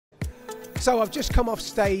So I've just come off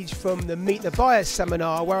stage from the Meet the Buyers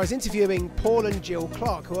seminar where I was interviewing Paul and Gill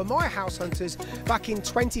Clarke, who are my house hunters back in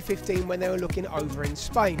 2015 when they were looking over in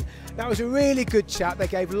Spain. That was a really good chat. They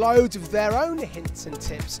gave loads of their own hints and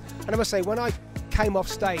tips. And I must say, when I came off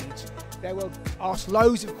stage, they were asked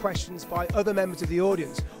loads of questions by other members of the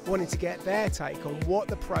audience wanting to get their take on what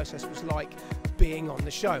the process was like being on the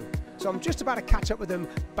show. So I'm just about to catch up with them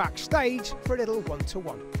backstage for a little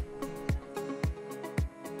one-to-one.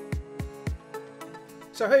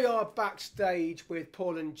 So here you are backstage with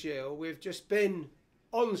Paul and Gill. We've just been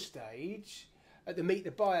on stage at the Meet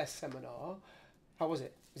the Buyer seminar. How was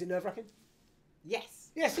it? Was it nerve-wracking? Yes.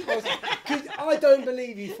 Yes, it was. Because I don't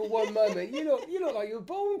believe you for one moment. You look like you were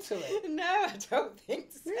born to it. No, I don't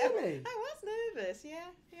think so. Really? I was nervous, yeah.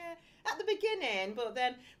 At the beginning, but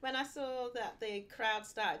then when I saw that the crowd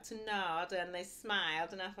started to nod and they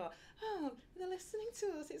smiled, and I thought, oh, they're listening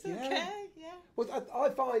to us, it's okay, yeah. Well, I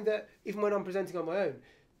find that even when I'm presenting on my own,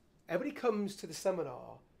 everybody comes to the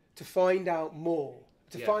seminar to find out more,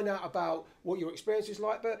 to find out about what your experience is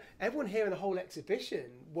like, but everyone here in the whole exhibition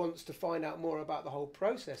wants to find out more about the whole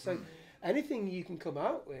process. So anything you can come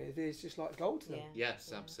out with is just like gold to them.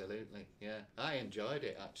 Yes, absolutely, yeah. I enjoyed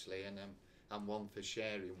it actually, and I'm one for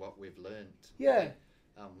sharing what we've learnt. Yeah.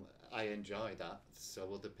 I enjoy that, so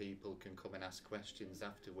other people can come and ask questions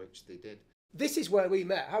after, which they did. This is where we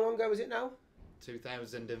met. How long ago was it now?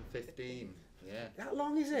 2015, yeah. That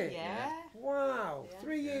long is it? Yeah. Wow, Yeah.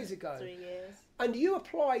 3 years ago. 3 years. And you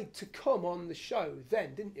applied to come on the show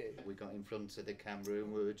then, didn't you? We got in front of the camera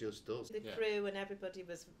and we were just us. The crew and everybody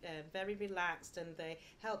was very relaxed, and they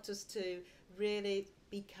helped us to really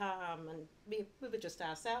be calm, and we were just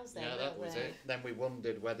ourselves then. Yeah, that was we? it. Then we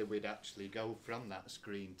wondered whether we'd actually go from that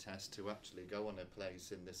screen test to actually go on a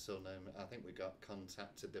place in the sun, and I think we got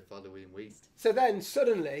contacted the following week. So then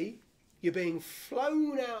suddenly you're being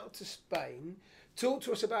flown out to Spain. Talk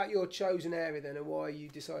to us about your chosen area then, and why you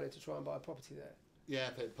decided to try and buy a property there. Yeah,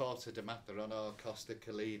 but Porto de Matarrón, Costa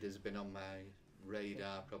Calida has been on my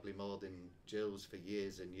radar probably more than Gill's for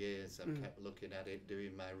years and years. I've kept looking at it,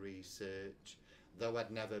 doing my research. Though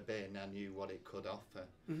I'd never been, I knew what it could offer.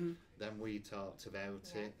 Then we talked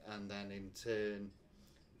about it, and then in turn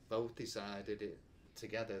both decided it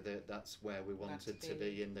together that that's where we wanted to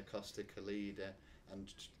be, in the Costa Calida,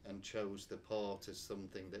 and chose the port as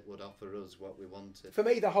something that would offer us what we wanted. For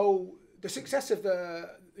me, the success of the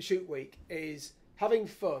shoot week is having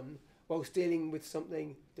fun whilst dealing with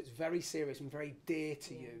something that's very serious and very dear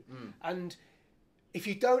to you. And if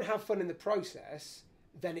you don't have fun in the process,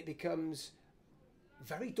 then it becomes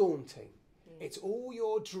very daunting. It's all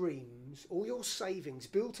your dreams, all your savings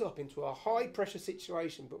built up into a high pressure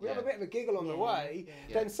situation, but we have a bit of a giggle on the way,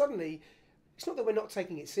 then suddenly it's not that we're not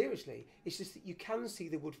taking it seriously, it's just that you can see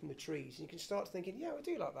the wood from the trees, and you can start thinking, yeah, I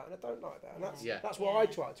do like that and I don't like that, and that's what I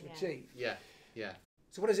try to achieve. Yeah.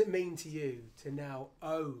 So what does it mean to you to now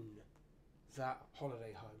own that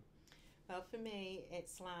holiday home? Well, for me,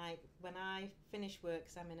 it's like when I finish work,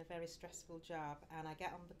 because I'm in a very stressful job, and I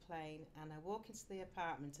get on the plane and I walk into the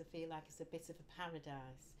apartment, I feel like it's a bit of a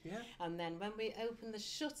paradise. Yeah. And then when we open the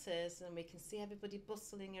shutters and we can see everybody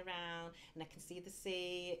bustling around, and I can see the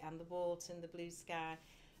sea and the water and the blue sky,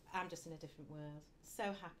 I'm just in a different world. So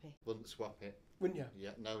happy. Wouldn't swap it. Wouldn't you? Yeah,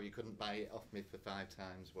 no, you couldn't buy it off me for 5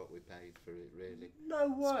 times what we paid for it, really. No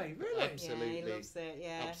way, really? Absolutely. Yeah, he loves it,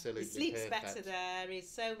 yeah. Absolutely He sleeps perfect. better there, he's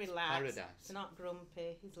so relaxed. Paradise. He's not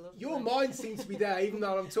grumpy, he's lovely. Your mind seems to be there, even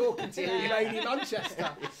though I'm talking to you, lady in Manchester.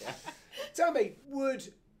 Tell me,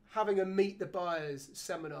 would having a Meet the Buyers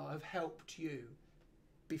seminar have helped you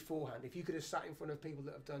beforehand, if you could have sat in front of people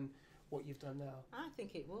that have done what you've done now? I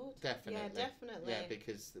think it would. Definitely. Yeah, definitely. Yeah,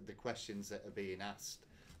 because the questions that are being asked,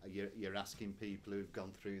 you're asking people who've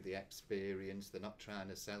gone through the experience. They're not trying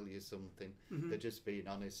to sell you something. They're just being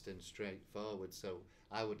honest and straightforward. So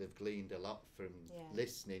I would have gleaned a lot from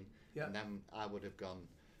listening, and then I would have gone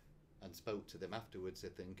and spoke to them afterwards, I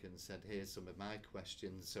think, and said, here's some of my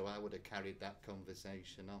questions. So I would have carried that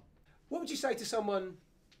conversation on. What would you say to someone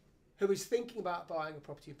who is thinking about buying a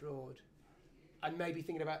property abroad and maybe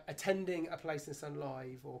thinking about attending a Place in the Sun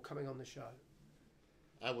live or coming on the show?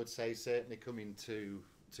 I would say certainly coming to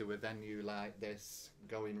a venue like this,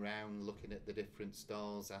 going round, looking at the different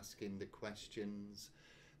stalls, asking the questions,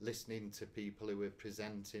 listening to people who are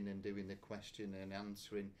presenting and doing the question and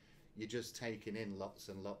answering. You're just taking in lots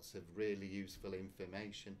and lots of really useful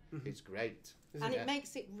information. It's great. And it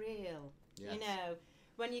makes it real. Yes. You know,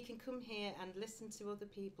 when you can come here and listen to other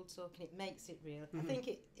people talking, it makes it real. I think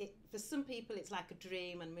it for some people it's like a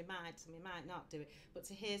dream, and we might not do it, but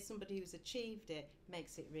to hear somebody who's achieved it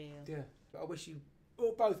makes it real. Yeah. I wish you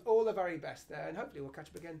both all the very best there, and hopefully we'll catch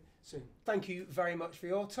up again soon. Thank you very much for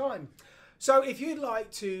your time. So if you'd like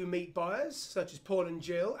to meet buyers such as Paul and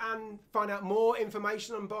Gill and find out more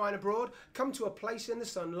information on buying abroad, come to A Place in the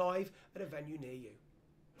Sun live at a venue near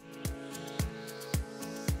you.